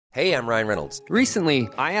Hey, I'm Ryan Reynolds. Recently,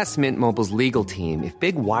 I asked Mint Mobile's legal team if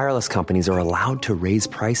big wireless companies are allowed to raise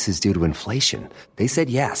prices due to inflation. They said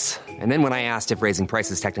yes. And then when I asked if raising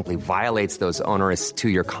prices technically violates those onerous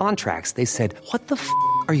two-year contracts, they said, "What the f***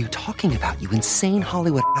 are you talking about, you insane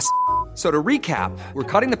Hollywood ass?" So to recap, we're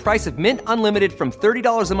cutting the price of Mint Unlimited from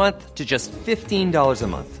 $30 a month to just $15 a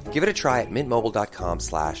month. Give it a try at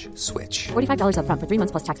mintmobile.com/switch. $45 up front for 3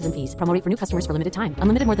 months plus taxes and fees. Promo rate for new customers for limited time.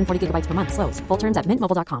 Unlimited more than 40 gigabytes per month. Slows full terms at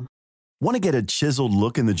mintmobile.com. Want to get a chiseled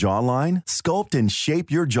look in the jawline? Sculpt and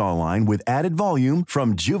shape your jawline with added volume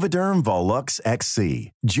from Juvederm Volux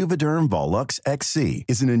XC. Juvederm Volux XC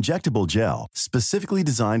is an injectable gel specifically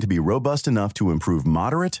designed to be robust enough to improve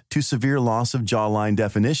moderate to severe loss of jawline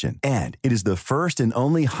definition. And it is the first and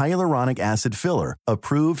only hyaluronic acid filler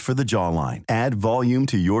approved for the jawline. Add volume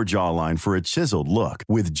to your jawline for a chiseled look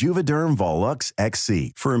with Juvederm Volux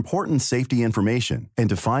XC. For important safety information and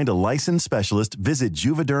to find a licensed specialist, visit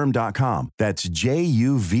juvederm.com. That's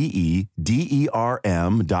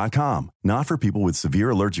JUVEDERM.com. Not for people with severe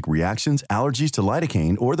allergic reactions, allergies to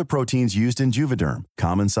lidocaine, or the proteins used in Juvederm.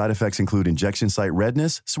 Common side effects include injection site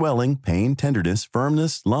redness, swelling, pain, tenderness,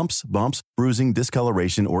 firmness, lumps, bumps, bruising,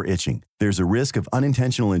 discoloration, or itching. There's a risk of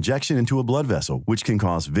unintentional injection into a blood vessel, which can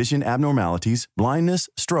cause vision abnormalities, blindness,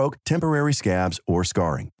 stroke, temporary scabs, or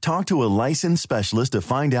scarring. Talk to a licensed specialist to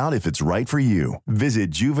find out if it's right for you.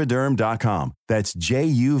 Visit Juvederm.com. That's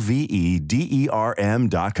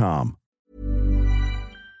JUVEDERM.com.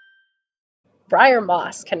 Briar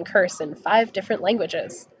Moss can curse in 5 different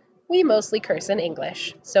languages. We mostly curse in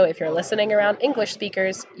English, so if you're listening around English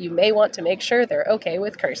speakers, you may want to make sure they're okay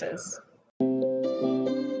with curses.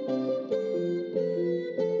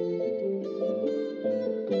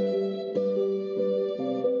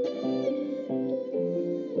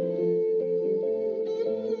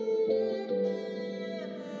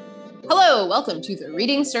 Hello, welcome to the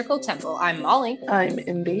Reading Circle Temple. I'm Molly. I'm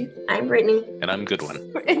Indy. I'm Brittany. And I'm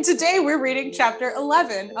Goodwin. And today we're reading chapter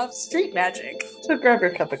 11 of Street Magic. So grab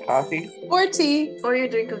your cup of coffee. Or tea. Or your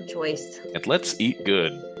drink of choice. And let's eat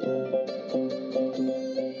good.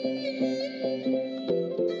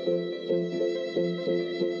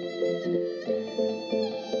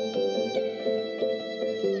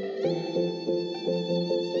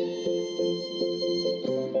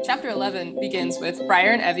 Chapter 11 begins with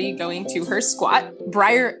Briar and Evie going to her squat.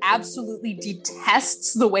 Briar absolutely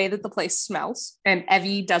detests the way that the place smells, and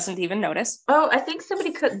Evie doesn't even notice. Oh, I think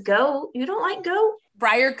somebody cooked goat. You don't like goat?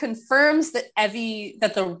 Briar confirms that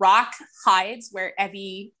the rock hides where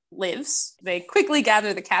Evie lives. They quickly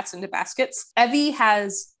gather the cats into baskets. Evie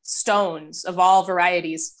has stones of all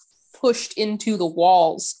varieties pushed into the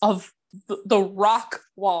walls of the rock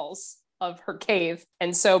walls of her cave.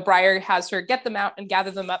 And so Briar has her get them out and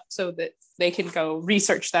gather them up so that they can go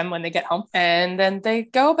research them when they get home. And then they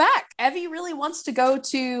go back. Evie really wants to go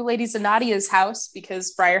to Lady Zanadia's house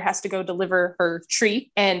because Briar has to go deliver her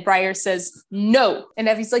tree. And Briar says, no. And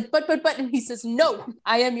Evie's like, but, and he says, no,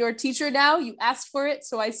 I am your teacher now. You asked for it,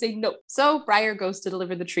 so I say no. So Briar goes to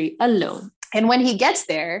deliver the tree alone. And when he gets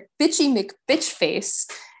there, Bitchy McBitchface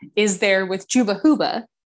is there with Juba Huba.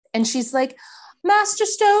 And she's like, Master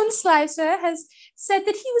Stone Slicer has said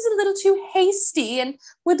that he was a little too hasty and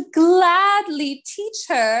would gladly teach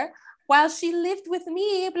her while she lived with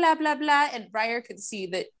me, blah, blah, blah. And Briar can see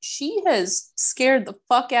that she has scared the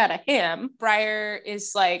fuck out of him. Briar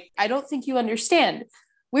is like, I don't think you understand.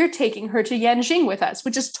 We're taking her to Yanjing with us,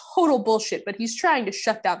 which is total bullshit, but he's trying to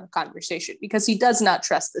shut down the conversation because he does not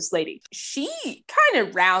trust this lady. She kind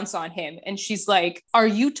of rounds on him and she's like, are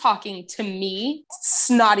you talking to me,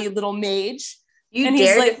 snotty little mage? You and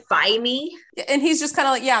dare he's like, defy me? And he's just kind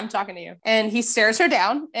of like, yeah, I'm talking to you. And he stares her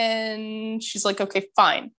down and she's like, okay,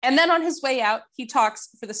 fine. And then on his way out, he talks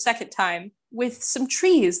for the second time with some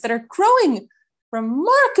trees that are growing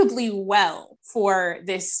remarkably well for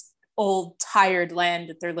this old, tired land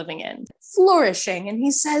that they're living in, flourishing. And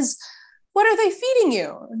he says, what are they feeding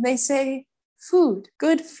you? And they say, food,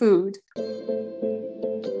 good food.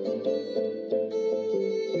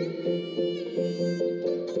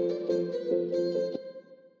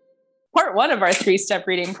 Part 1 of our 3-step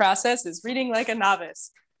reading process is reading like a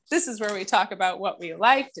novice. This is where we talk about what we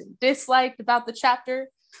liked and disliked about the chapter.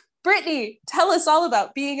 Brittany, tell us all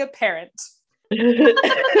about being a parent.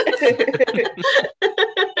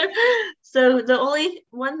 So the only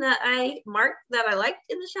one that I marked that I liked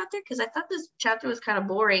in the chapter, because I thought this chapter was kind of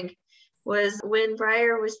boring, was when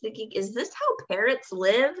Briar was thinking, is this how parents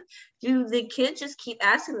live? Do the kids just keep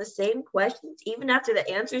asking the same questions even after the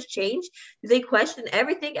answers change? Do they question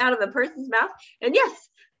everything out of the person's mouth? And yes,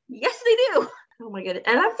 they do. Oh my goodness.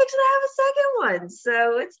 And I'm fixing to have a second one.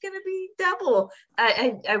 So it's going to be double.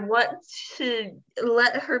 I want to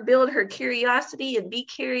let her build her curiosity and be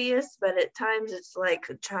curious, but at times it's like,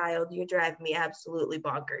 child, you're driving me absolutely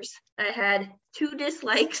bonkers. I had 2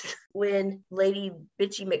 dislikes when Lady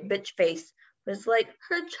Bitchy McBitchface was like,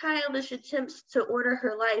 her childish attempts to order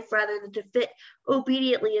her life rather than to fit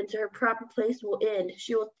obediently into her proper place will end.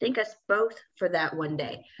 She will thank us both for that one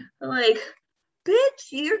day. Like,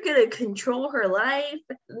 bitch, you're gonna control her life?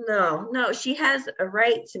 No, she has a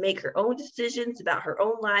right to make her own decisions about her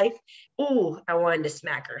own life. Ooh, I wanted to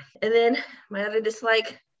smack her. And then my other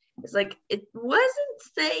dislike is like, it wasn't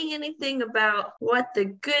saying anything about what the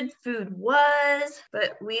good food was,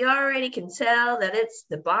 but we already can tell that it's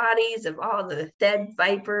the bodies of all the dead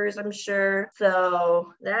vipers, I'm sure.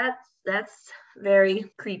 So that's very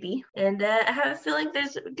creepy. And I have a feeling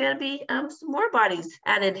there's gonna be some more bodies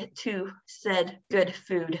added to said good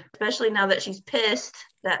food, especially now that she's pissed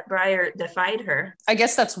that Briar defied her. I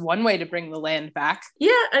guess that's one way to bring the land back.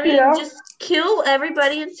 Yeah, I mean, just kill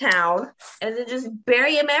everybody in town and then just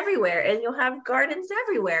bury them everywhere, and you'll have gardens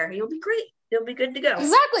everywhere. You'll be great. You'll be good to go.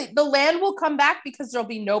 Exactly. The land will come back because there'll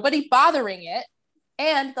be nobody bothering it,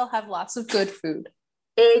 and they'll have lots of good food.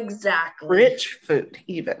 Exactly. Rich food,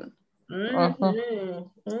 even.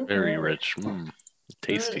 Very rich.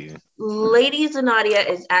 Tasty. Lady Zanadia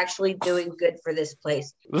is actually doing good for this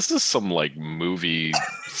place. This is some like movie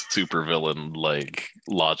supervillain like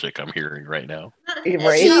logic I'm hearing right now.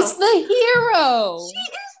 Right? She's the hero. She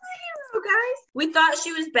is the hero, guys. We thought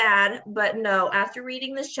she was bad, but no, after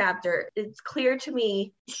reading this chapter, it's clear to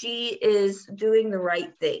me she is doing the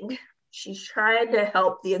right thing. She's trying to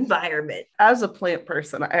help the environment. As a plant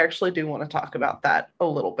person, I actually do want to talk about that a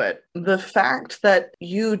little bit. The fact that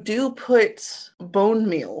you do put bone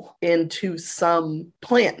meal into some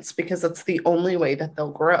plants because it's the only way that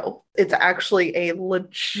they'll grow. It's actually a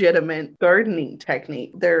legitimate gardening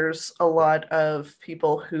technique. There's a lot of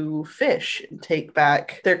people who fish and take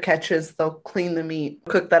back their catches. They'll clean the meat,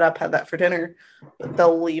 cook that up, have that for dinner. But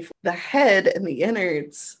they'll leave the head and the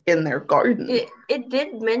innards in their garden. It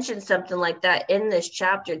did mention something like that in this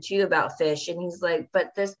chapter too about fish. And he's like,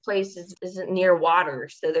 but this place isn't near water,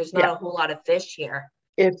 so there's not a whole lot of fish here.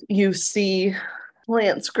 If you see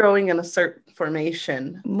plants growing in a certain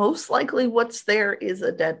formation, most likely what's there is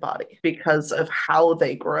a dead body because of how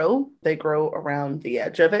they grow. They grow around the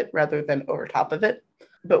edge of it rather than over top of it.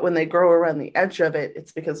 But when they grow around the edge of it,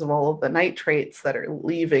 it's because of all of the nitrates that are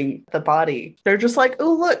leaving the body. They're just like,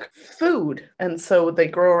 oh, look, food. And so they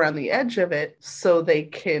grow around the edge of it so they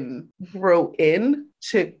can grow in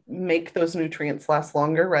to make those nutrients last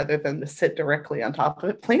longer rather than to sit directly on top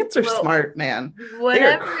of it. Plants are smart, man. They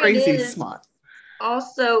are crazy smart.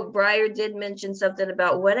 Also, Briar did mention something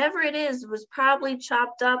about whatever it is was probably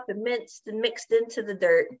chopped up and minced and mixed into the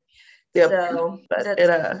dirt. Yep. So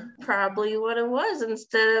that's probably what it was,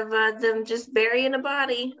 instead of them just burying a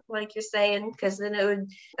body, like you're saying, because then it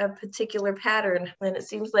would a particular pattern. And it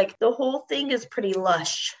seems like the whole thing is pretty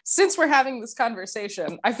lush. Since we're having this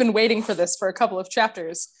conversation, I've been waiting for this for a couple of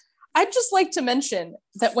chapters. I'd just like to mention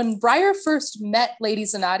that when Briar first met Lady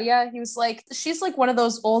Zanadia, he was like, she's like one of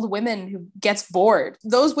those old women who gets bored.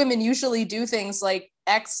 Those women usually do things like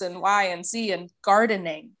X and Y and Z and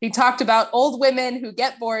gardening. He talked about old women who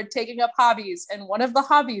get bored taking up hobbies, and one of the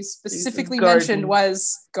hobbies specifically mentioned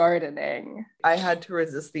was gardening. I had to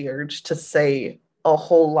resist the urge to say a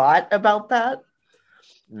whole lot about that.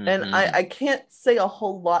 Mm-hmm. And I can't say a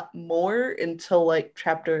whole lot more until like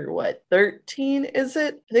chapter 13 is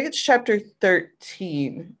it? I think it's chapter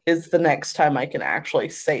 13 is the next time I can actually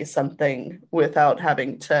say something without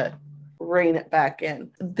having to rein it back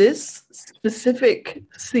in. This specific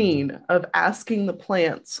scene of asking the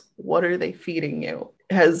plants, what are they feeding you,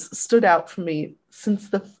 has stood out for me since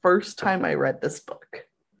the first time I read this book.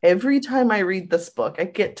 Every time I read this book, I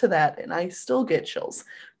get to that and I still get chills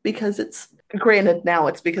because it's granted now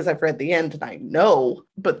it's because I've read the end and I know,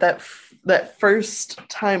 but that first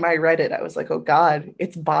time I read it, I was like, oh God,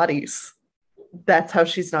 it's bodies. That's how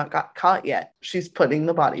she's not got caught yet. She's putting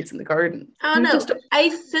the bodies in the garden. I don't know. I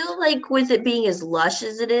feel like with it being as lush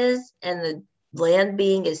as it is and the land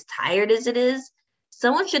being as tired as it is,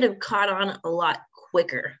 someone should have caught on a lot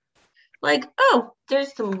quicker. Like, oh,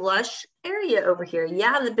 there's some lush area over here.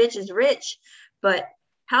 Yeah, the bitch is rich, but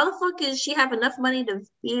how the fuck does she have enough money to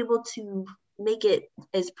be able to make it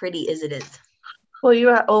as pretty as it is? Well,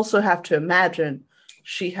 you also have to imagine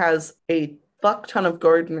she has a fuck ton of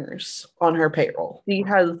gardeners on her payroll. She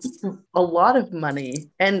has a lot of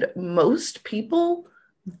money, and most people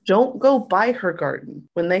don't go by her garden.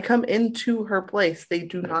 When they come into her place, they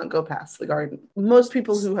do not go past the garden. Most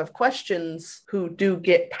people who have questions who do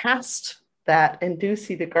get past that and do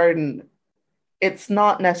see the garden, it's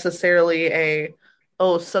not necessarily a,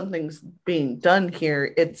 oh, something's being done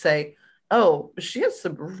here. It's a, oh, she has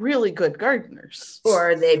some really good gardeners.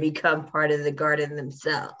 Or they become part of the garden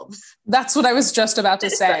themselves. That's what I was just about to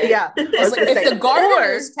say. Yeah. If the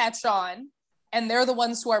gardeners catch on and they're the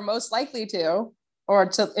ones who are most likely to, or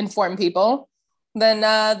to inform people,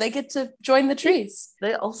 then they get to join the trees.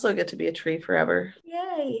 They also get to be a tree forever.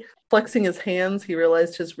 Yay. Flexing his hands, he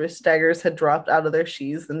realized his wrist daggers had dropped out of their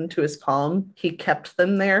sheaths into his palm. He kept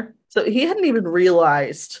them there. So he hadn't even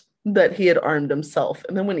realized that he had armed himself.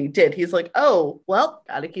 And then when he did, he's like, oh, well,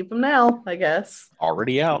 gotta keep them now, I guess.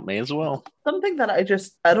 Already out, may as well. Something that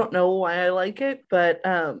I don't know why I like it, but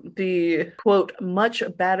the quote, much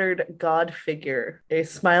battered god figure, a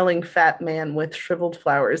smiling fat man with shriveled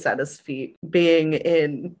flowers at his feet, being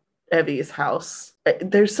in Evie's house.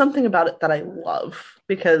 There's something about it that I love,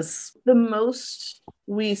 because the most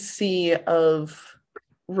we see of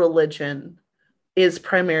religion is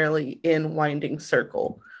primarily in Winding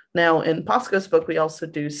Circle. Now, in Posco's book, we also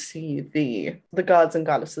do see the gods and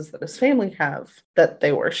goddesses that his family have that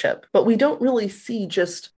they worship. But we don't really see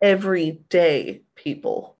just everyday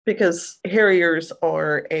people, because Harriers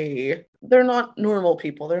are they're not normal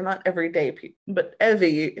people. They're not everyday people. But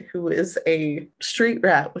Evie, who is a street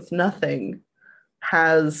rat with nothing,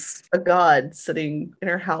 has a god sitting in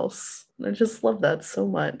her house. And I just love that so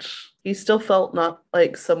much. He still felt not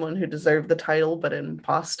like someone who deserved the title, but an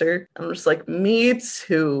imposter. I'm just like, me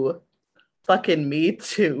too. Fucking me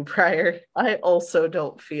too, Briar. I also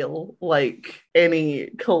don't feel like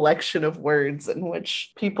any collection of words in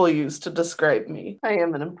which people use to describe me. I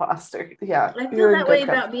am an imposter. Yeah. I feel that way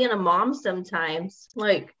about being a mom sometimes.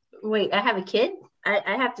 Like, wait, I have a kid? I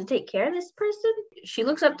have to take care of this person? She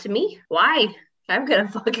looks up to me? Why? I'm gonna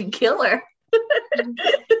fucking kill her.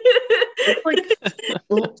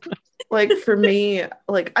 Like for me,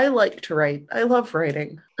 like I like to write. I love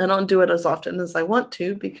writing. I don't do it as often as I want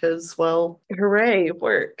to because, well, hooray,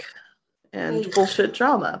 work and bullshit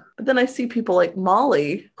drama. But then I see people like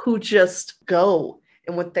Molly who just go,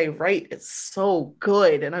 and what they write is so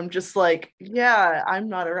good. And I'm just like, yeah, I'm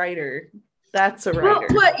not a writer. That's a writer.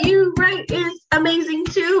 Well, what you write is amazing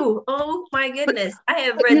too. Oh my goodness. I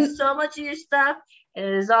have read so much of your stuff and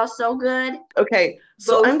it is all so good. Okay,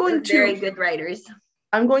 so I'm going to very good writers.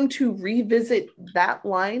 I'm going to revisit that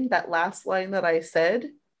line, that last line that I said,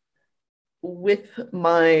 with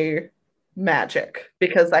my magic,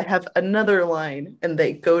 because I have another line and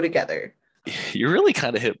they go together. You really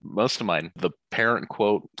kind of hit most of mine. The parent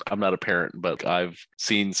quote, I'm not a parent, but I've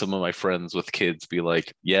seen some of my friends with kids be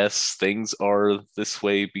like, yes, things are this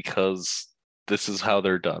way because this is how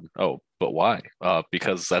they're done. Oh, but why?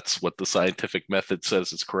 Because that's what the scientific method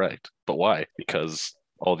says is correct. But why? Because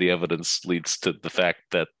all the evidence leads to the fact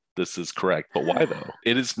that this is correct. But why though?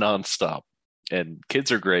 It is nonstop. And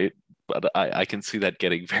kids are great, but I can see that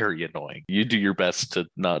getting very annoying. You do your best to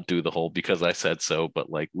not do the whole because I said so,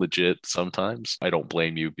 but like legit sometimes I don't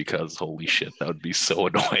blame you because holy shit, that would be so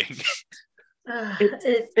annoying.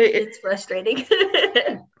 It's frustrating.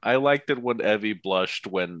 I liked it when Evie blushed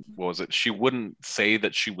when, what was it? She wouldn't say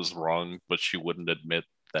that she was wrong, but she wouldn't admit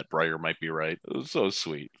that Briar might be right. It was so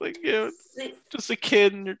sweet. Like, just a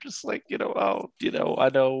kid, and you're just like, I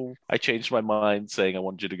know I changed my mind saying I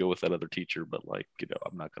wanted you to go with that other teacher, but like,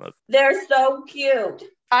 I'm not gonna. They're so cute.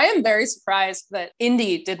 I am very surprised that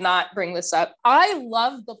Indy did not bring this up. I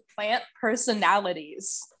love the plant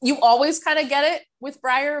personalities. You always kind of get it with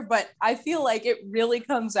Briar, but I feel like it really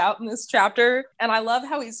comes out in this chapter. And I love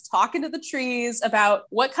how he's talking to the trees about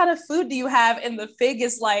what kind of food do you have? And the fig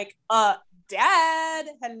is like, Dad,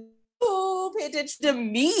 hello, pay attention to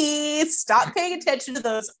me. Stop paying attention to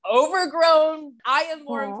those overgrown. I am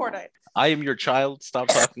more important. I am your child. Stop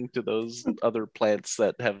talking to those other plants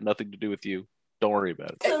that have nothing to do with you. Don't worry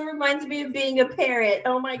about it. It reminds me of being a parent.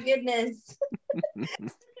 Oh my goodness.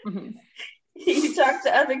 You talk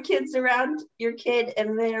to other kids around your kid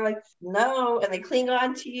and they're like, no, and they cling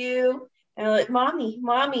on to you. And they're like, mommy,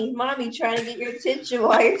 trying to get your attention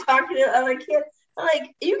while you're talking to other kids.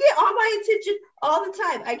 Like, you get all my attention all the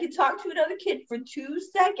time. I can talk to another kid for 2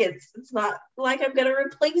 seconds. It's not like I'm going to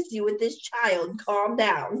replace you with this child. Calm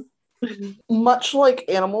down. Much like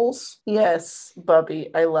animals. Yes, Bubby,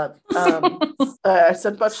 I love. I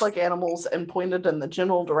said much like animals and pointed in the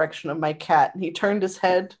general direction of my cat. And he turned his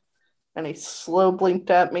head and he slow blinked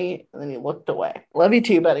at me and then he looked away. Love you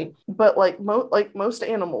too, buddy. But like most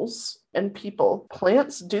animals and people,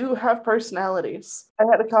 plants do have personalities. I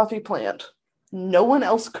had a coffee plant no one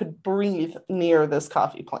else could breathe near this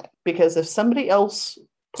coffee plant, because if somebody else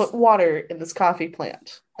put water in this coffee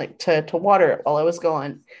plant, like to water it while I was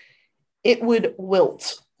gone, it would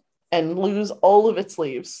wilt and lose all of its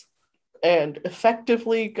leaves and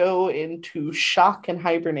effectively go into shock and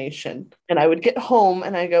hibernation. And I would get home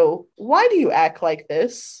and I go, why do you act like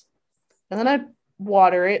this? And then I'd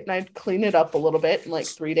water it and I'd clean it up a little bit. And like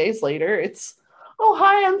 3 days later, it's, oh,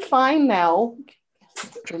 hi, I'm fine now.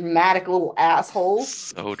 Dramatic little asshole.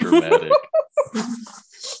 So dramatic.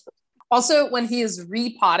 Also, when he is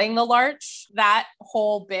repotting the larch, that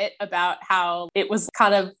whole bit about how it was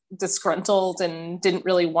kind of disgruntled and didn't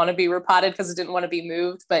really want to be repotted because it didn't want to be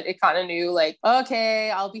moved, but it kind of knew like,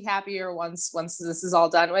 okay, I'll be happier once this is all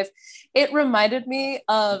done with. It reminded me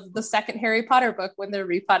of the second Harry Potter book when they're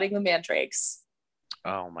repotting the mandrakes.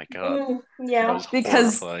 Oh my God. Yeah. That was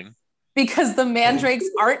horrifying. Because the mandrakes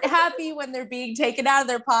aren't happy when they're being taken out of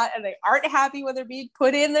their pot, and they aren't happy when they're being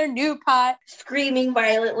put in their new pot. Screaming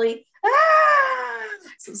violently. Ah!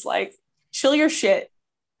 So it's like, chill your shit.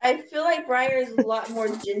 I feel like Briar is a lot more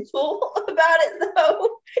gentle about it, though.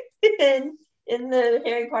 In the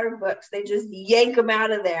Harry Potter books, they just yank them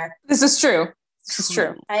out of there. This is true. This is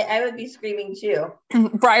true. I would be screaming too.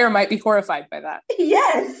 Briar might be horrified by that.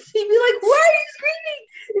 Yes. He'd be like, why are you screaming?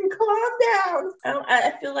 And calm down.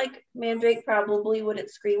 I feel like Mandrake probably wouldn't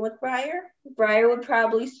scream with Briar. Briar would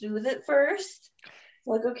probably soothe it first.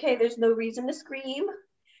 Like, okay, there's no reason to scream.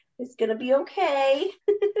 It's going to be okay.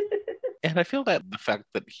 And I feel that the fact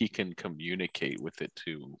that he can communicate with it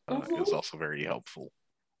too is also very helpful.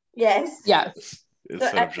 Yes. Yeah. So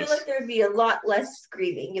I feel like there'd be a lot less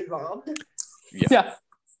screaming involved. Yeah.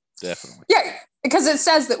 Definitely. Yeah, because it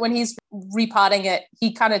says that when he's repotting it,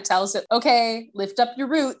 he kind of tells it, okay, lift up your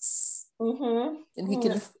roots. And he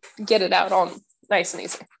can get it out all nice and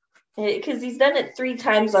easy. Because he's done it 3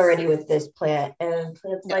 times already with this plant. And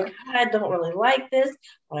it's like, I don't really like this,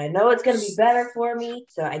 but I know it's going to be better for me.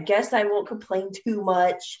 So I guess I won't complain too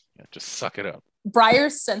much. Yeah, just suck it up.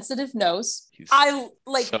 Briar's sensitive nose. I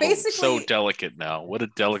like so, basically so delicate now. What a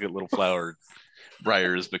delicate little flower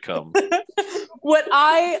Briar has become. What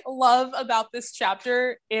I love about this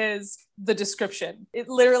chapter is the description. It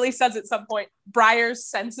literally says at some point, Briar's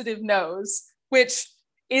sensitive nose, which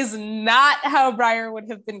is not how Briar would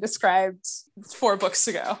have been described 4 books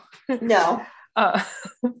ago. No.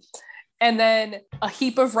 And then a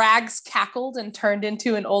heap of rags cackled and turned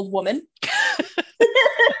into an old woman.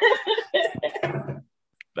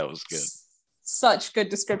 That was good. Such good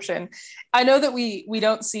description. I know that we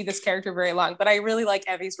don't see this character very long, but I really like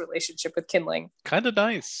Evie's relationship with Kindling. Kind of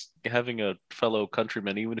nice having a fellow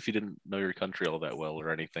countryman, even if you didn't know your country all that well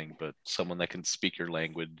or anything, but someone that can speak your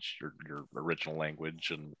language, your original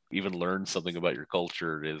language, and even learn something about your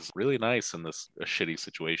culture is really nice in this shitty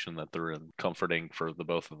situation that they're in. Comforting for the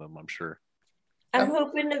both of them, I'm sure. I'm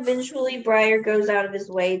hoping eventually Briar goes out of his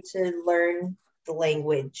way to learn the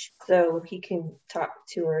language so he can talk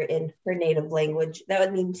to her in her native language. That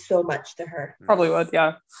would mean so much to her. Probably would,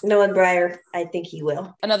 yeah. Knowing Briar, I think he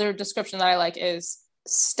will. Another description that I like is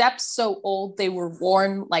steps so old they were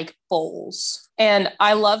worn like bowls. And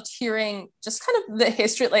I loved hearing just kind of the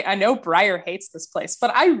history. Like, I know Briar hates this place,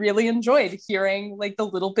 but I really enjoyed hearing like the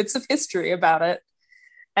little bits of history about it.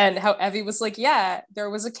 And how Evie was like, yeah, there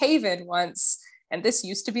was a cave-in once, and this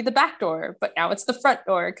used to be the back door, but now it's the front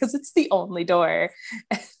door because it's the only door.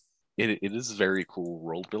 It is very cool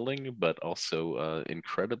world building, but also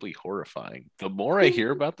incredibly horrifying. The more I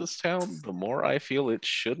hear about this town, the more I feel it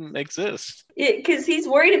shouldn't exist. Because he's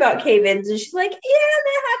worried about cave-ins, and she's like, yeah,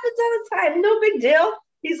 that happens all the time. No big deal.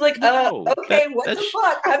 He's like, okay, what the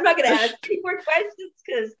fuck? I'm not going to ask any more questions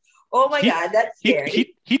because, oh my God, that's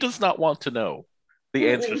scary. He does not want to know the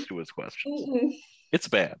answers to his questions. It's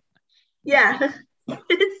bad. Yeah,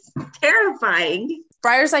 it's terrifying.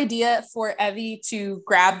 Briar's idea for Evie to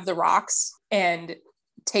grab the rocks and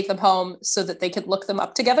take them home so that they could look them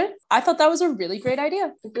up together, I thought that was a really great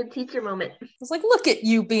idea. A good teacher moment. I was like, look at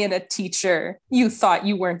you being a teacher. You thought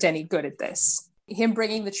you weren't any good at this. Him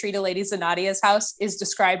bringing the tree to Lady Zenadia's house is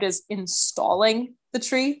described as installing the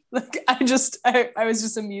tree. Like, I was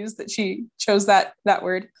just amused that she chose that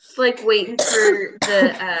word. It's like waiting for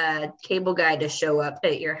the cable guy to show up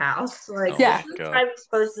at your house. Like, yeah, I'm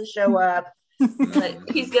supposed to show up. Like,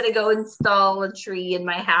 he's gonna go install a tree in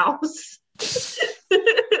my house.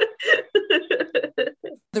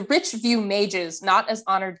 The rich view mages not as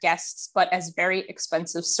honored guests, but as very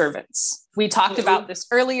expensive servants. We talked about this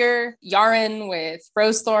earlier. Yaren with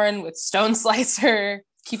Rosethorn, with Stone Slicer,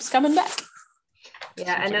 keeps coming back.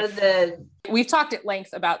 Yeah, I know We've talked at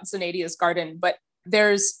length about Zenadia's garden, but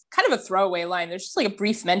there's kind of a throwaway line. There's just like a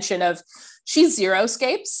brief mention of She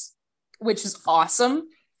xeriscapes, which is awesome.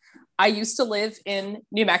 I used to live in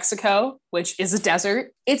New Mexico, which is a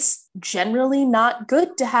desert. It's generally not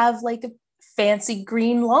good to have like a fancy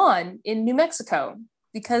green lawn in New Mexico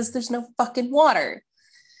because there's no fucking water.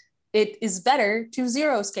 It is better to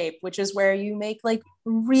xeriscape, which is where you make like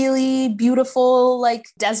really beautiful like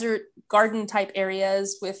desert garden type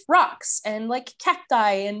areas with rocks and like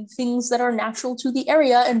cacti and things that are natural to the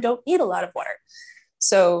area and don't need a lot of water.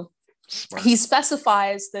 So he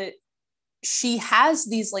specifies that she has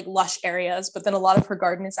these like lush areas, but then a lot of her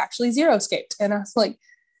garden is actually xeriscaped. And I was like,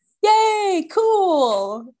 yay,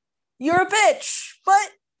 cool. You're a bitch, but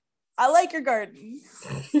I like your garden.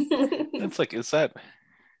 It's like, is that...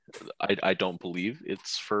 I don't believe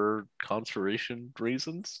it's for conservation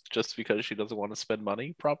reasons, just because she doesn't want to spend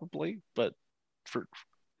money, probably. But for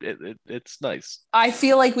it's nice. I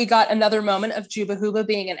feel like we got another moment of Juba Huba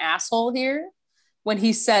being an asshole here when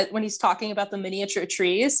he's talking about the miniature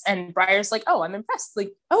trees, and Briar's like, "Oh, I'm impressed.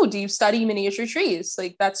 Like, oh, do you study miniature trees?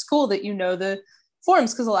 Like, that's cool that you know the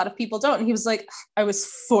forms because a lot of people don't." And he was like, "I was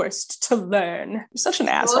forced to learn." You're such an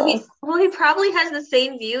asshole. Well, he probably has the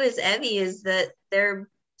same view as Evie, is that they're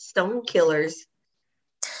stone killers.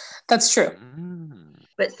 That's true.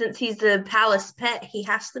 But since he's the palace pet, he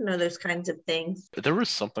has to know those kinds of things. There was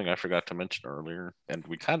something I forgot to mention earlier, and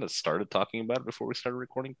we kind of started talking about it before we started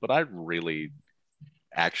recording, but I really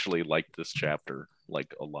actually liked this chapter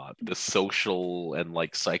like a lot. The social and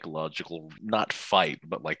like psychological, not fight,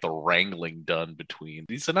 but like the wrangling done between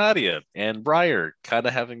Nadia and Briar, kind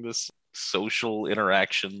of having this social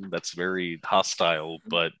interaction that's very hostile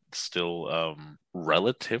but still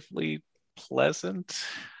relatively pleasant,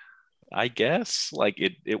 I guess. Like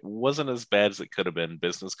it wasn't as bad as it could have been.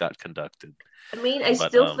 Business got conducted. I mean, I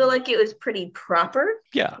still feel like it was pretty proper.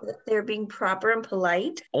 Yeah, they're being proper and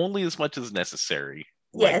polite, only as much as necessary.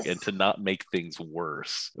 Yes. And to not make things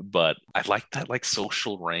worse. But I like that like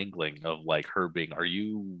social wrangling of like her being, are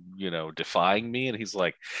you, defying me? And he's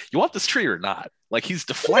like, you want this tree or not? Like he's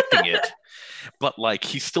deflecting it, but like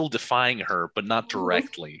he's still defying her, but not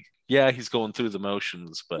directly. Yeah, he's going through the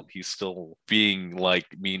motions, but he's still being like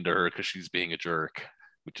mean to her because she's being a jerk,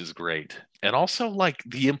 which is great. And also like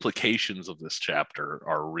the implications of this chapter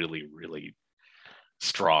are really, really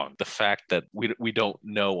strong. The fact that we don't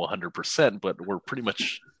know 100%, but we're pretty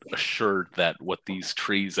much assured that what these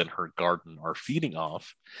trees in her garden are feeding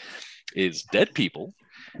off is dead people,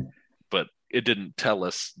 but it didn't tell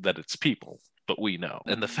us that it's people, but we know.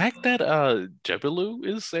 And the fact that Jebelu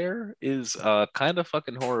is there is kind of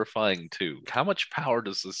fucking horrifying too. How much power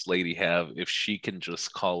does this lady have if she can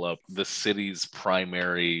just call up the city's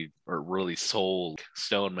primary or really sole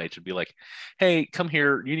stone mage and be like, hey, come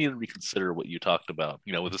here, you need to reconsider what you talked about,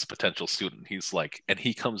 with this potential student. He's like, and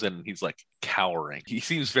he comes in and he's like cowering. He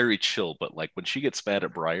seems very chill, but like when she gets mad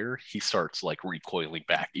at Briar, he starts like recoiling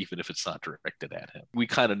back, even if it's not directed at him. We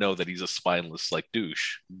kind of know that he's a spineless like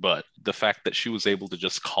douche, but the fact that she was able to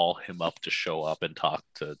just call him up to show up and talk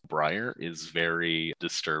to Briar is very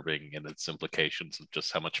disturbing in its implications of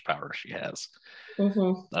just how much power she has.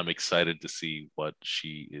 Mm-hmm. I'm excited to see what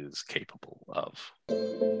she is capable of.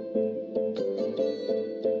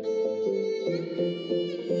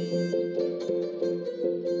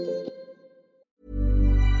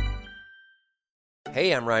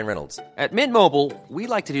 Hey, I'm Ryan Reynolds. At Mint Mobile, we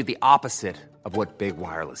like to do the opposite of what Big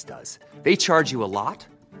Wireless does. They charge you a lot,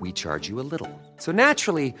 we charge you a little. So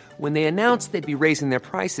naturally, when they announced they'd be raising their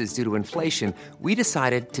prices due to inflation, we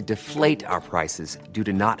decided to deflate our prices due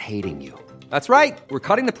to not hating you. That's right. We're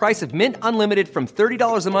cutting the price of Mint Unlimited from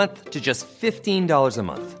 $30 a month to just $15 a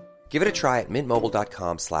month. Give it a try at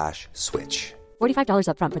mintmobile.com/switch. $45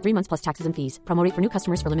 up front for 3 months plus taxes and fees. Promo rate for new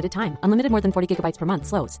customers for limited time. Unlimited more than 40 gigabytes per month.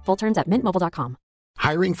 Slows full terms at mintmobile.com.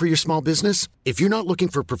 Hiring for your small business? If you're not looking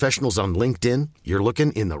for professionals on LinkedIn, you're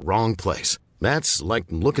looking in the wrong place. That's like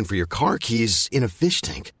looking for your car keys in a fish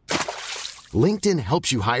tank. LinkedIn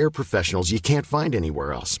helps you hire professionals you can't find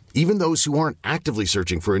anywhere else, even those who aren't actively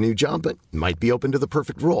searching for a new job but might be open to the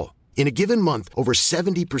perfect role. In a given month, over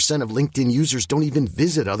 70% of LinkedIn users don't even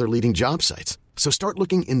visit other leading job sites. So start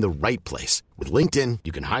looking in the right place. With LinkedIn,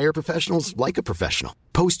 you can hire professionals like a professional.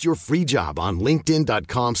 Post your free job on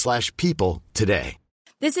linkedin.com/people today.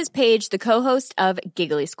 This is Paige, the co-host of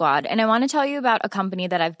Giggly Squad, and I want to tell you about a company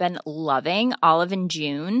that I've been loving, Olive &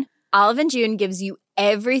 June. Olive & June gives you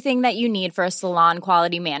everything that you need for a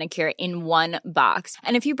salon-quality manicure in one box.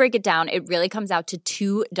 And if you break it down, it really comes out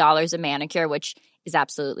to $2 a manicure, which is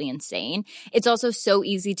absolutely insane. It's also so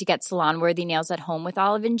easy to get salon-worthy nails at home with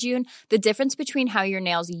Olive & June. The difference between how your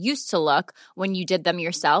nails used to look when you did them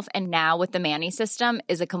yourself and now with the Mani system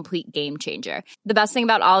is a complete game changer. The best thing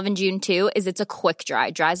about Olive & June, too, is it's a quick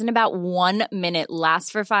dry. Dries in about 1 minute,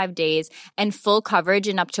 lasts for 5 days, and full coverage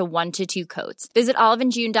in up to 1 to 2 coats. Visit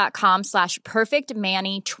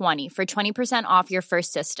oliveandjune.com/perfectmani20 for 20% off your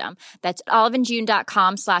first system. That's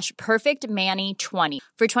oliveandjune.com/perfectmani20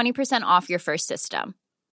 for 20% off your first system.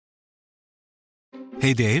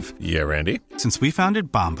 Hey, Dave. Yeah, Randy. Since we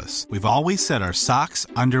founded Bombas, we've always said our socks,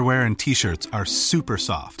 underwear, and T-shirts are super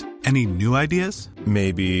soft. Any new ideas?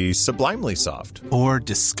 Maybe sublimely soft. Or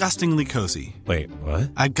disgustingly cozy. Wait,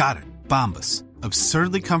 what? I got it. Bombas.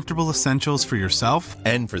 Absurdly comfortable essentials for yourself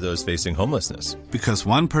and for those facing homelessness. Because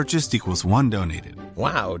one purchased equals one donated.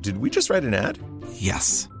 Wow, did we just write an ad?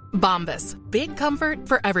 Yes. Bombas. Big comfort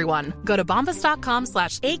for everyone. Go to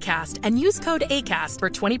bombas.com/ACAST and use code ACAST for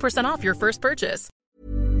 20% off your first purchase.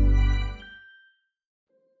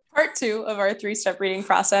 Part 2 of our 3-step reading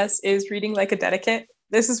process is reading like a dedicate.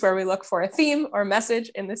 This is where we look for a theme or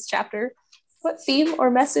message in this chapter. What theme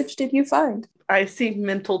or message did you find? I see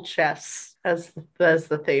mental chess as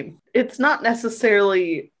the theme. It's not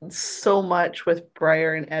necessarily so much with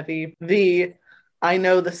Briar and Evie. I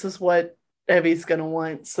know this is what Evie's gonna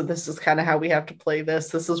want, so this is kind of how we have to play this.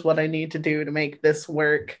 This is what I need to do to make this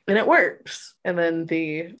work, and it works. And then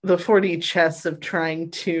the 4D chess of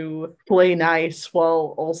trying to play nice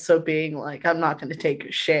while also being like, I'm not going to take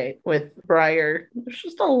a shit with Briar. There's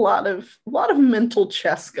just a lot of mental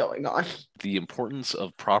chess going on. The importance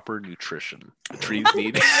of proper nutrition. Trees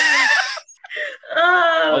need.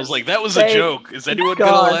 I was like, that was a joke. Is anyone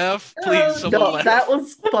gonna laugh? Please, someone laugh. That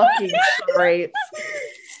was fucking great.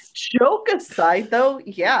 Joke aside, though,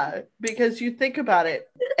 yeah, because you think about it,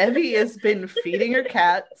 Evie has been feeding her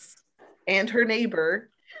cats and her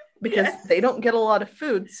neighbor because they don't get a lot of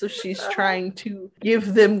food, so she's trying to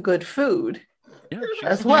give them good food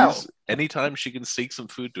as well. Anytime she can sneak some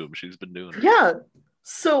food to them, she's been doing it. Yeah,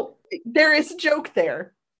 so there is a joke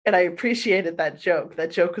there, and I appreciated that joke.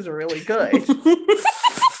 That joke was really good.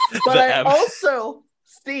 But I also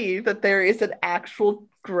see that there is an actual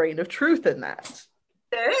grain of truth in that.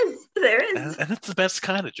 There is. And it's the best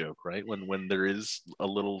kind of joke, right? When there is a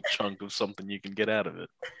little chunk of something you can get out of it.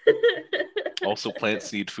 Also,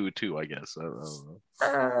 plants need food too, I guess. I don't know.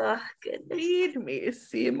 Good. Feed me,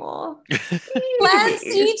 Seymour. Plants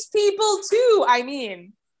need people too. I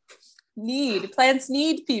mean, plants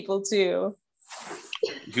need people too.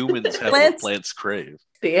 Humans have what plants crave.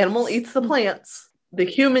 The animal eats the plants. The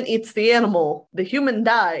human eats the animal. The human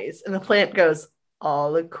dies, and the plant goes,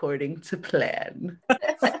 all according to plan.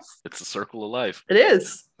 It's a circle of life. It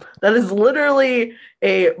is. That is literally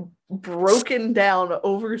a broken down,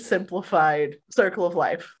 oversimplified circle of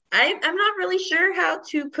life. I'm not really sure how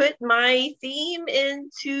to put my theme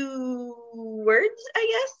into words, I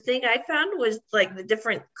guess. The thing I found was like the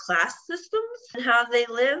different class systems and how they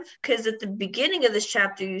live. Because at the beginning of this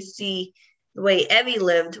chapter, you see the way Evie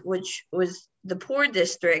lived, which was the poor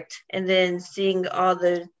district, and then seeing all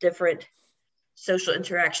the different social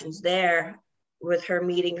interactions there with her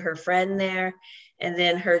meeting her friend there, and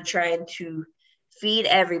then her trying to feed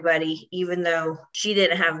everybody, even though she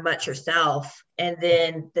didn't have much herself. And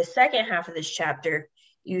then the second half of this chapter,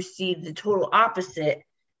 you see the total opposite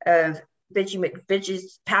of Bitchy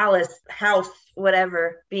McBitch's palace, house,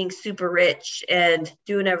 whatever, being super rich and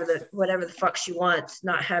doing whatever the fuck she wants,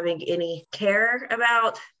 not having any care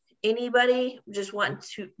about anybody, just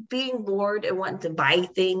being bored and wanting to buy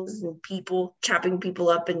things and people, chopping people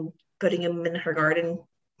up and putting them in her garden.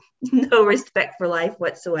 No respect for life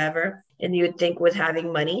whatsoever. And you would think with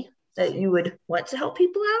having money that you would want to help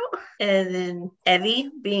people out. And then Evie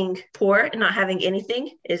being poor and not having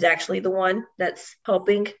anything is actually the one that's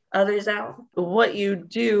helping others out. What you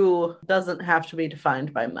do doesn't have to be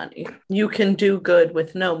defined by money. You can do good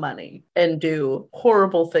with no money and do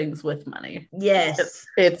horrible things with money. Yes.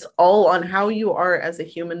 It's all on how you are as a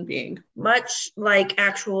human being. Much like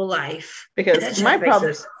actual life. Because my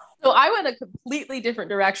problem... So I went a completely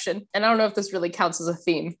different direction, and I don't know if this really counts as a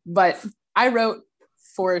theme, but I wrote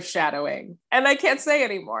foreshadowing, and I can't say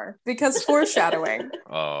anymore because foreshadowing.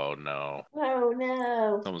 Oh no.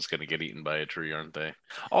 Someone's gonna get eaten by a tree, aren't they?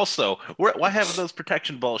 Also, why haven't those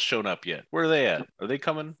protection balls shown up yet? Where are they at? Are they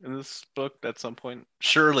coming in this book at some point?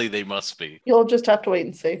 Surely they must be. You'll just have to wait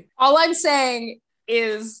and see. All I'm saying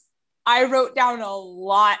is I wrote down a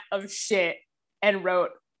lot of shit and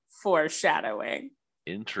wrote foreshadowing.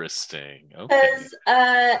 Interesting. Okay.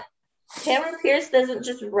 Because Cameron Pierce doesn't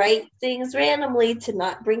just write things randomly to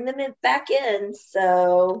not bring them back in.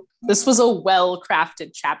 So this was a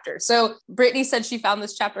well-crafted chapter. So Brittany said she found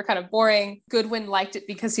this chapter kind of boring. Goodwin liked it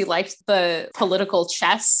because he liked the political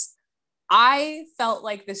chess. I felt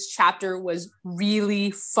like this chapter was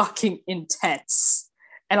really fucking intense.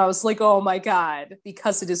 And I was like, oh my God,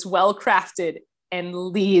 because it is well-crafted and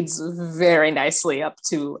leads very nicely up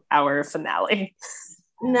to our finale.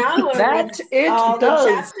 Now I want That to it read all does.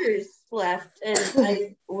 the chapters left, and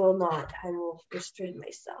I will not. I will restrain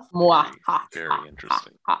myself. Very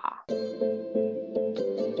interesting.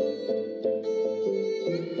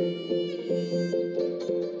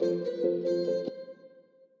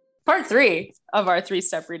 Part 3 of our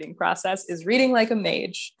 3-step reading process is reading like a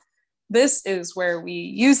mage. This is where we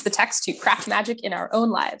use the text to craft magic in our own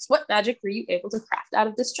lives. What magic were you able to craft out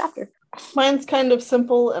of this chapter? Mine's kind of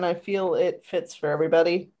simple, and I feel it fits for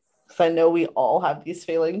everybody, because I know we all have these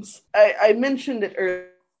feelings. I mentioned it earlier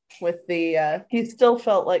with the, he still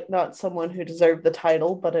felt like not someone who deserved the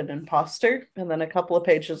title, but an imposter. And then a couple of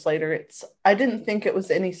pages later, I didn't think it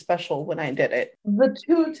was any special when I did it. The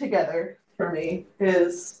two together for me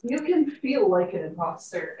is you can feel like an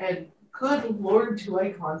imposter, and good Lord, do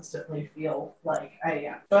I constantly feel like I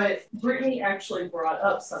am. But Brittany actually brought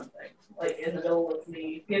up something, like in the middle of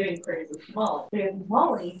me giving praise to Molly. And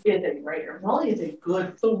Molly is a writer. Molly is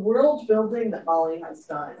the world building that Molly has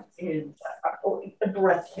done is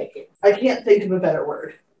breathtaking. I can't think of a better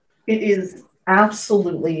word. It is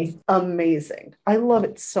absolutely amazing. I love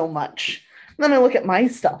it so much. And then I look at my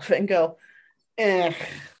stuff and go,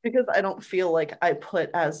 because I don't feel like I put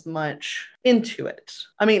as much into it.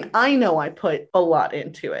 I mean, I know I put a lot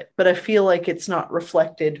into it, but I feel like it's not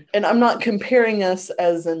reflected. And I'm not comparing us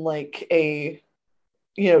as in like a,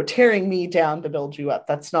 tearing me down to build you up.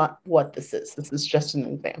 That's not what this is. This is just an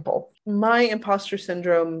example. My imposter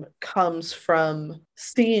syndrome comes from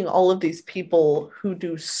seeing all of these people who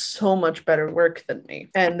do so much better work than me.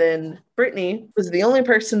 And then Brittany was the only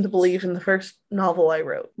person to believe in the first novel I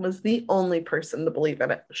wrote, was the only person to believe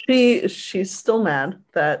in it. She's still mad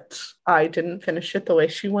that I didn't finish it the way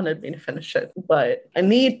she wanted me to finish it. But I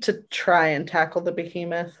need to try and tackle the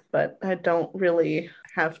behemoth, but I don't really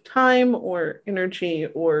have time or energy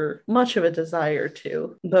or much of a desire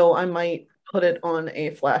to, though I might put it on a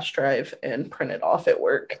flash drive and print it off at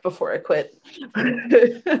work before I quit.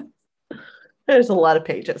 There's a lot of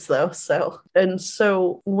pages though.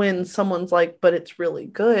 So when someone's like, but it's really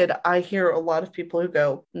good, I hear a lot of people who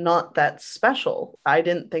go, not that special. I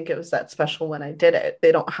didn't think it was that special when I did it.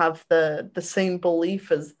 They don't have the same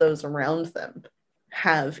belief as those around them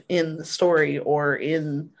have in the story or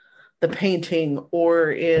in the painting or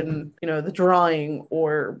in, the drawing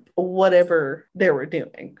or whatever they were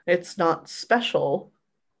doing. It's not special.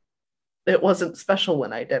 It wasn't special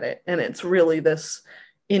when I did it. And it's really this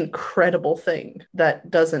incredible thing that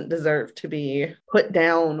doesn't deserve to be put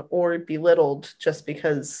down or belittled just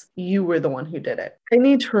because you were the one who did it. I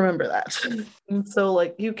need to remember that. And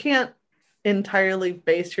so you can't entirely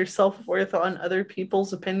base your self-worth on other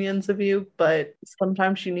people's opinions of you, but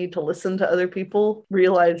sometimes you need to listen to other people,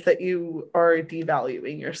 realize that you are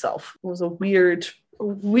devaluing yourself. It was a weird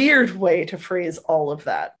way to phrase all of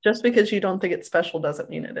that. Just because you don't think it's special doesn't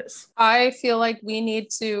mean it is. I feel like we need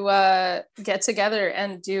to get together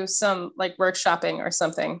and do some workshopping or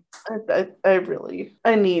something.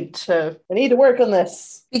 I need to work on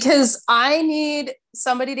this, because I need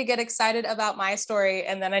somebody to get excited about my story,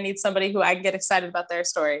 and then I need somebody who I can get excited about their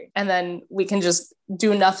story, and then we can just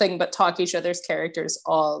do nothing but talk each other's characters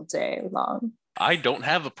all day long. I don't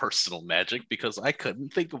have a personal magic because I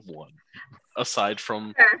couldn't think of one aside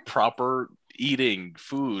from proper eating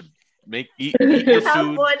food. Eat your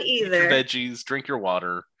food, eat your veggies, drink your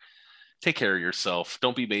water, take care of yourself.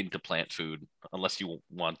 Don't be made into plant food unless you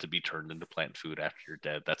want to be turned into plant food after you're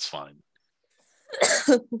dead. That's fine.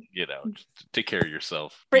 Take care of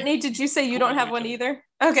yourself. Brittany, did you say you don't have one either?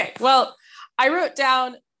 Okay, well, I wrote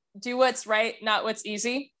down, do what's right, not what's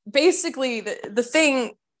easy. Basically, the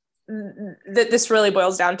thing that this really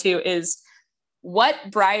boils down to is what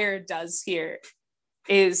Briar does here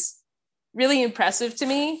is really impressive to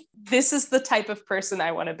me. This is the type of person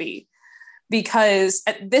I want to be, because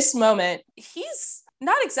at this moment, he's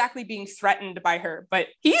not exactly being threatened by her, but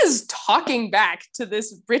he is talking back to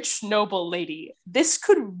this rich, noble lady. This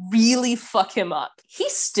could really fuck him up. He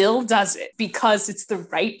still does it because it's the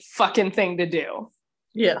right fucking thing to do.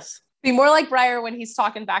 Yes. Be more like Briar when he's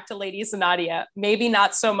talking back to Lady Zanadia. Maybe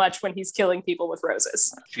not so much when he's killing people with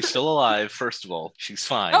roses. She's still alive, first of all. She's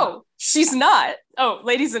fine. Oh, she's not. Oh,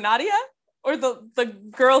 Lady Zanadia? Or the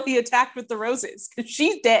girl he attacked with the roses? Because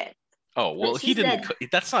she's dead. Oh, well, But he she didn't. said-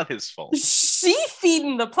 That's not his fault. She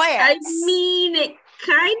feeding the I plants. mean, it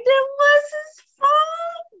kind of was his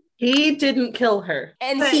fault. He didn't kill her.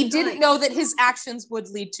 And But, he didn't like- know that his actions would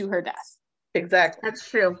lead to her death. Exactly. That's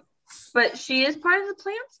true. But she is part of the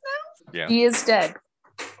plants now? Yeah. He is dead.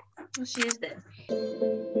 Well, she is dead.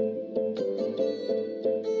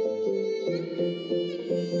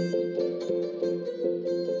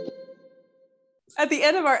 At the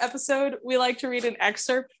end of our episode, we like to read an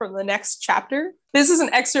excerpt from the next chapter. This is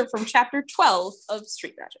an excerpt from chapter 12 of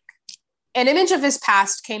Street Magic. An image of his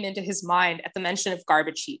past came into his mind at the mention of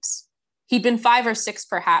garbage heaps. He'd been 5 or 6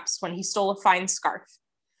 perhaps when he stole a fine scarf.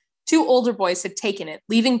 2 older boys had taken it,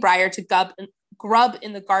 leaving Briar to grub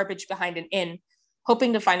in the garbage behind an inn,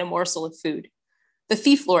 hoping to find a morsel of food. The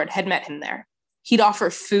thief lord had met him there. He'd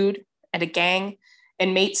offer food and a gang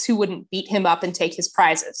and mates who wouldn't beat him up and take his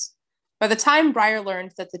prizes. By the time Briar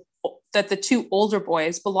learned that the 2 older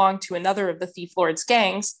boys belonged to another of the thief lord's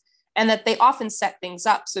gangs, and that they often set things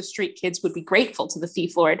up so street kids would be grateful to the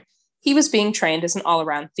thief lord, he was being trained as an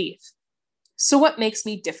all-around thief. So what makes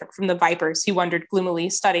me different from the vipers, he wondered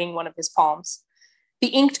gloomily, studying one of his palms. The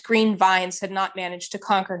inked green vines had not managed to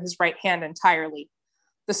conquer his right hand entirely.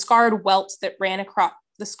 The scarred welt that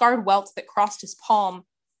crossed his palm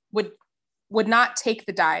would not take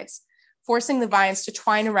the dyes, forcing the vines to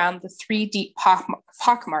twine around the 3 deep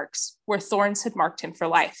pockmarks where thorns had marked him for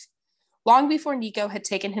life. Long before Nico had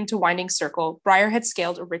taken him to Winding Circle, Briar had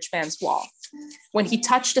scaled a rich man's wall. When he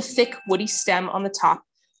touched a thick, woody stem on the top,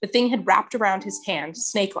 the thing had wrapped around his hand,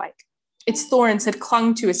 snake-like. Its thorns had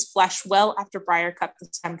clung to his flesh well after Briar cut the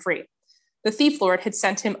stem free. The thief lord had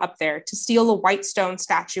sent him up there to steal a white stone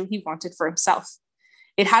statue he wanted for himself.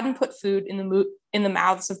 It hadn't put food in the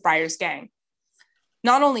mouths of Briar's gang.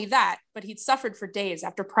 Not only that, but he'd suffered for days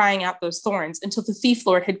after prying out those thorns until the thief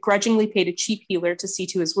lord had grudgingly paid a cheap healer to see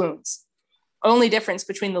to his wounds. Only difference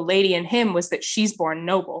between the lady and him was that she's born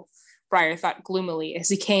noble, Briar thought gloomily as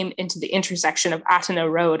he came into the intersection of Atano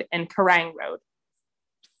Road and Kerrang Road.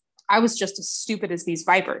 I was just as stupid as these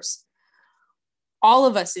vipers. All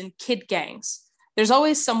of us in kid gangs. There's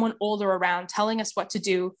always someone older around telling us what to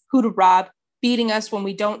do, who to rob, beating us when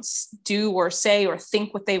we don't do or say or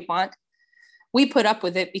think what they want. We put up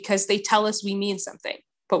with it because they tell us we mean something,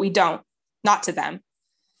 but we don't, not to them.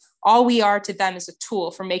 All we are to them is a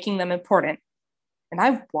tool for making them important. And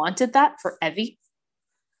I wanted that for Evie.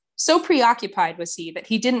 So preoccupied was he that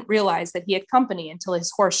he didn't realize that he had company until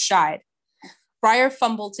his horse shied. Briar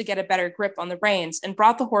fumbled to get a better grip on the reins and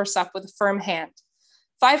brought the horse up with a firm hand.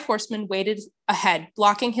 5 horsemen waited ahead,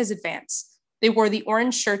 blocking his advance. They wore the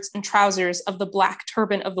orange shirts and trousers of the black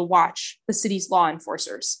turban of the Watch, the city's law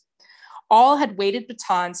enforcers. All had weighted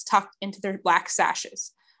batons tucked into their black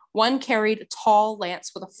sashes. One carried a tall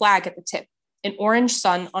lance with a flag at the tip, an orange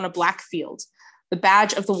sun on a black field, the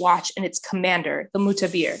badge of the Watch and its commander, the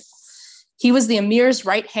Mutabir. He was the Emir's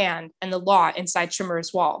right hand and the law inside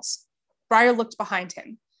Shimur's walls. Briar looked behind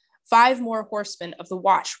him. 5 more horsemen of the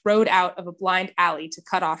Watch rode out of a blind alley to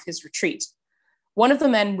cut off his retreat. One of the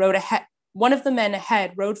men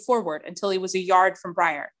ahead rode forward until he was a yard from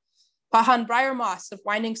Briar. Pahan Briar Moss of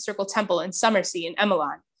Winding Circle Temple in Summersea in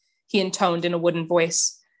Emelan, he intoned in a wooden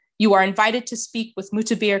voice. You are invited to speak with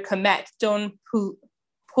Mutabir Kamet Don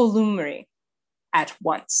Pulumri at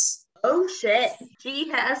once. Oh shit. She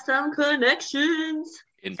has some connections.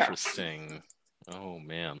 Interesting. Oh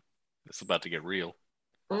man. It's about to get real.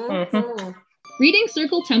 Mm-hmm. Reading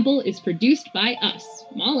Circle Temple is produced by us,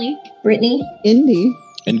 Molly, Brittany, Indy,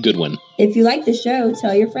 and Goodwin. If you like the show,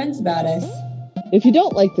 tell your friends about us. If you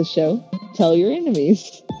don't like the show, tell your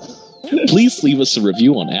enemies. Please leave us a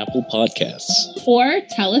review on Apple Podcasts. or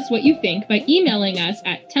tell us what you think by emailing us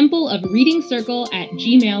at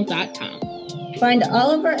templeofreadingcircle@gmail.com. Find all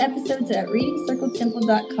of our episodes at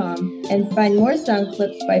readingcircletemple.com and find more sound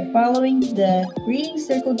clips by following the Reading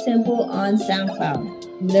Circle Temple on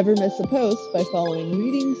SoundCloud. Never miss a post by following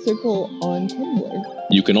Reading Circle on Tumblr.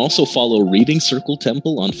 You can also follow Reading Circle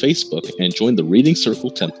Temple on Facebook and join the Reading Circle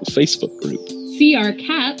Temple Facebook group. See our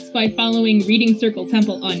cats by following Reading Circle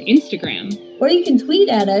Temple on Instagram. Or you can tweet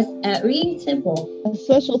at us at Reading Temple. A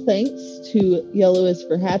special thanks to Yellow is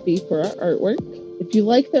for Happy for our artwork. If you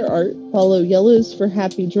like their art, follow Yellows for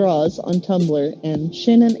Happy Draws on Tumblr and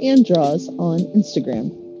Shannon and Draws on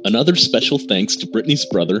Instagram. Another special thanks to Brittany's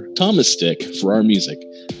brother, Thomas Dick, for our music.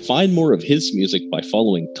 Find more of his music by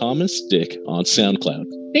following Thomas Dick on SoundCloud.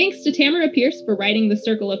 Thanks to Tamara Pierce for writing The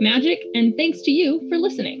Circle of Magic, and thanks to you for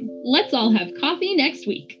listening. Let's all have coffee next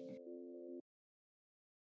week.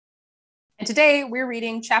 And today we're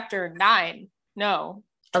reading chapter 9. No.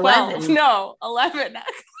 11. 11.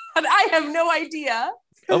 And I have no idea.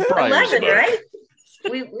 Of Briar's 11, book. right?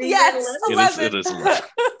 We Yes, read 11. It is 11.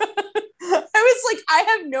 I was like, I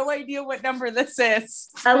have no idea what number this is.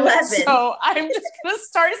 11. So I'm just gonna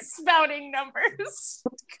start spouting numbers.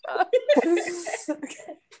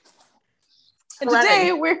 And 11.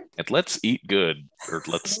 today we're And let's eat good. Or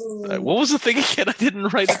let's. What was the thing again? I didn't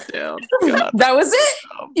write it down. God. that was it.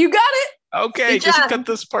 You got it. Okay, Good just job. cut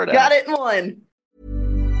this part out. Got it in one.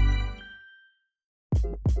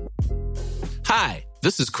 Hi,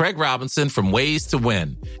 this is Craig Robinson from Ways to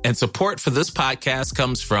Win, and support for this podcast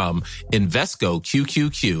comes from Invesco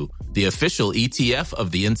QQQ, the official ETF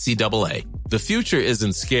of the NCAA. The future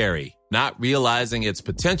isn't scary. Not realizing its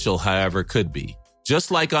potential, however, could be. Just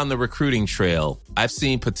like on the recruiting trail, I've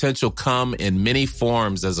seen potential come in many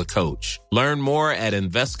forms as a coach. Learn more at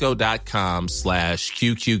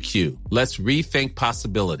Invesco.com/QQQ. Let's rethink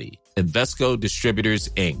possibility. Invesco Distributors,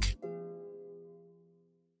 Inc.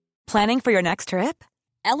 Planning for your next trip?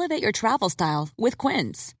 Elevate your travel style with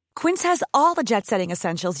Quince. Quince has all the jet-setting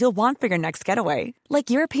essentials you'll want for your next getaway, like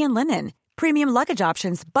European linen, premium luggage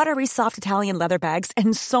options, buttery soft Italian leather bags,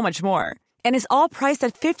 and so much more. And is all priced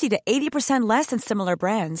at 50 to 80% less than similar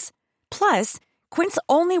brands. Plus, Quince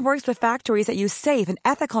only works with factories that use safe and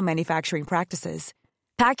ethical manufacturing practices.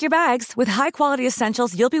 Pack your bags with high-quality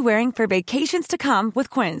essentials you'll be wearing for vacations to come with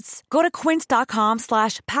Quince. Go to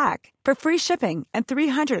quince.com/pack for free shipping and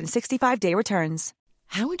 365-day returns.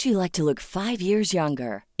 How would you like to look 5 years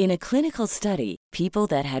younger? In a clinical study, people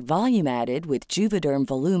that had volume added with Juvederm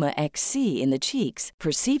Voluma XC in the cheeks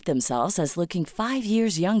perceived themselves as looking 5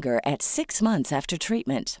 years younger at 6 months after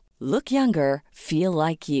treatment. Look younger, feel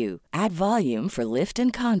like you. Add volume for lift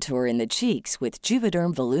and contour in the cheeks with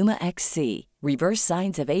Juvederm Voluma XC. Reverse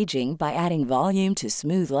signs of aging by adding volume to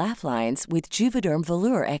smooth laugh lines with Juvederm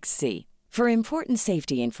Volure XC. For important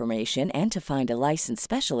safety information and to find a licensed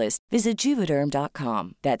specialist, visit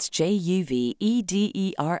Juvederm.com. That's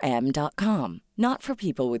JUVEDERM.com. Not for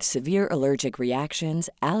people with severe allergic reactions,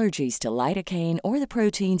 allergies to lidocaine, or the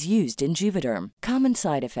proteins used in Juvederm. Common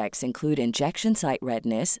side effects include injection site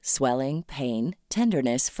redness, swelling, pain,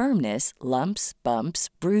 tenderness, firmness, lumps, bumps,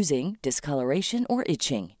 bruising, discoloration, or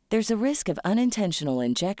itching. There's a risk of unintentional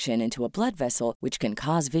injection into a blood vessel, which can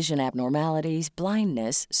cause vision abnormalities,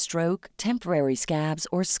 blindness, stroke, temporary scabs,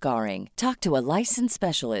 or scarring. Talk to a licensed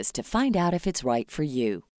specialist to find out if it's right for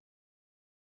you.